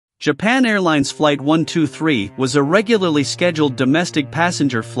Japan Airlines Flight 123 was a regularly scheduled domestic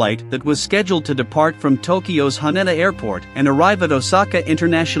passenger flight that was scheduled to depart from Tokyo's Haneda Airport and arrive at Osaka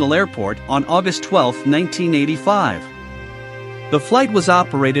International Airport on August 12, 1985. The flight was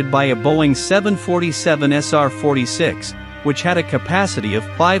operated by a Boeing 747 SR-46, which had a capacity of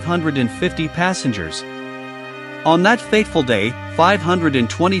 550 passengers. On that fateful day,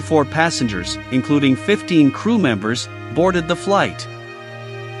 524 passengers, including 15 crew members, boarded the flight.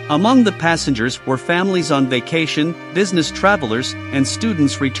 Among the passengers were families on vacation, business travelers, and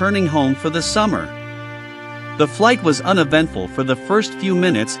students returning home for the summer. The flight was uneventful for the first few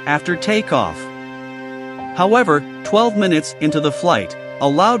minutes after takeoff. However, 12 minutes into the flight, a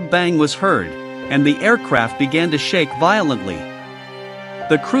loud bang was heard, and the aircraft began to shake violently.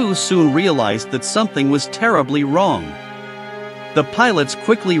 The crew soon realized that something was terribly wrong. The pilots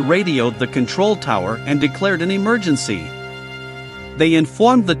quickly radioed the control tower and declared an emergency. They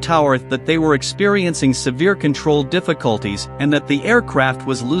informed the tower that they were experiencing severe control difficulties and that the aircraft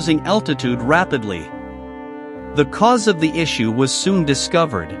was losing altitude rapidly. The cause of the issue was soon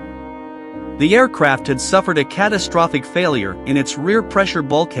discovered. The aircraft had suffered a catastrophic failure in its rear pressure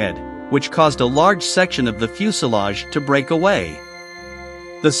bulkhead, which caused a large section of the fuselage to break away.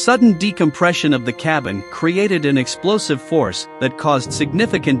 The sudden decompression of the cabin created an explosive force that caused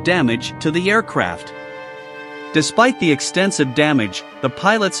significant damage to the aircraft. Despite the extensive damage, the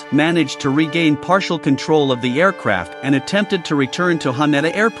pilots managed to regain partial control of the aircraft and attempted to return to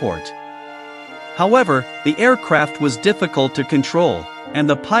Haneda Airport. However, the aircraft was difficult to control, and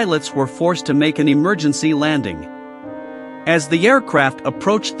the pilots were forced to make an emergency landing. As the aircraft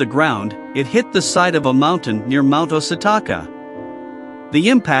approached the ground, it hit the side of a mountain near Mount Osaka. The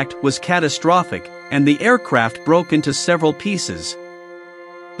impact was catastrophic, and the aircraft broke into several pieces.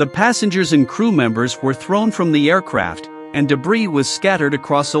 The passengers and crew members were thrown from the aircraft, and debris was scattered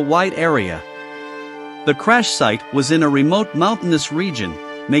across a wide area. The crash site was in a remote mountainous region,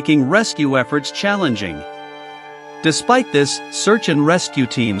 making rescue efforts challenging. Despite this, search and rescue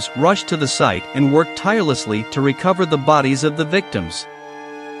teams rushed to the site and worked tirelessly to recover the bodies of the victims.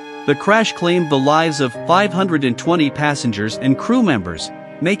 The crash claimed the lives of 520 passengers and crew members,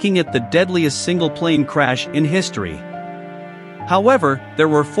 making it the deadliest single-plane crash in history. However, there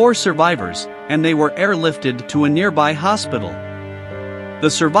were 4 survivors, and they were airlifted to a nearby hospital.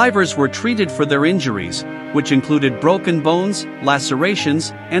 The survivors were treated for their injuries, which included broken bones,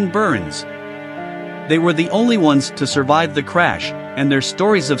 lacerations, and burns. They were the only ones to survive the crash, and their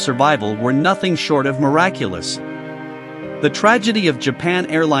stories of survival were nothing short of miraculous. The tragedy of Japan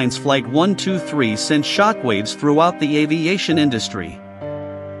Airlines Flight 123 sent shockwaves throughout the aviation industry.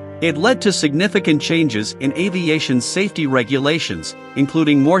 It led to significant changes in aviation safety regulations,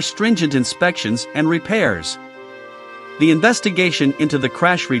 including more stringent inspections and repairs. The investigation into the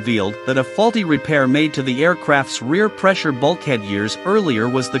crash revealed that a faulty repair made to the aircraft's rear pressure bulkhead years earlier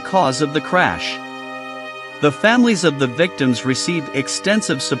was the cause of the crash. The families of the victims received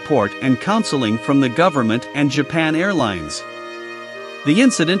extensive support and counseling from the government and Japan Airlines. The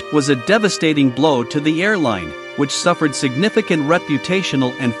incident was a devastating blow to the airline, which suffered significant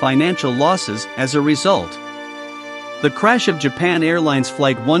reputational and financial losses as a result. The crash of Japan Airlines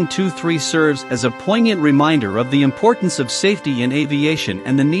Flight 123 serves as a poignant reminder of the importance of safety in aviation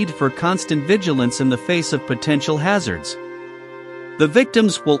and the need for constant vigilance in the face of potential hazards. The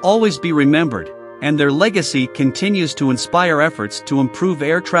victims will always be remembered, and their legacy continues to inspire efforts to improve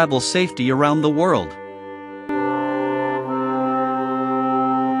air travel safety around the world.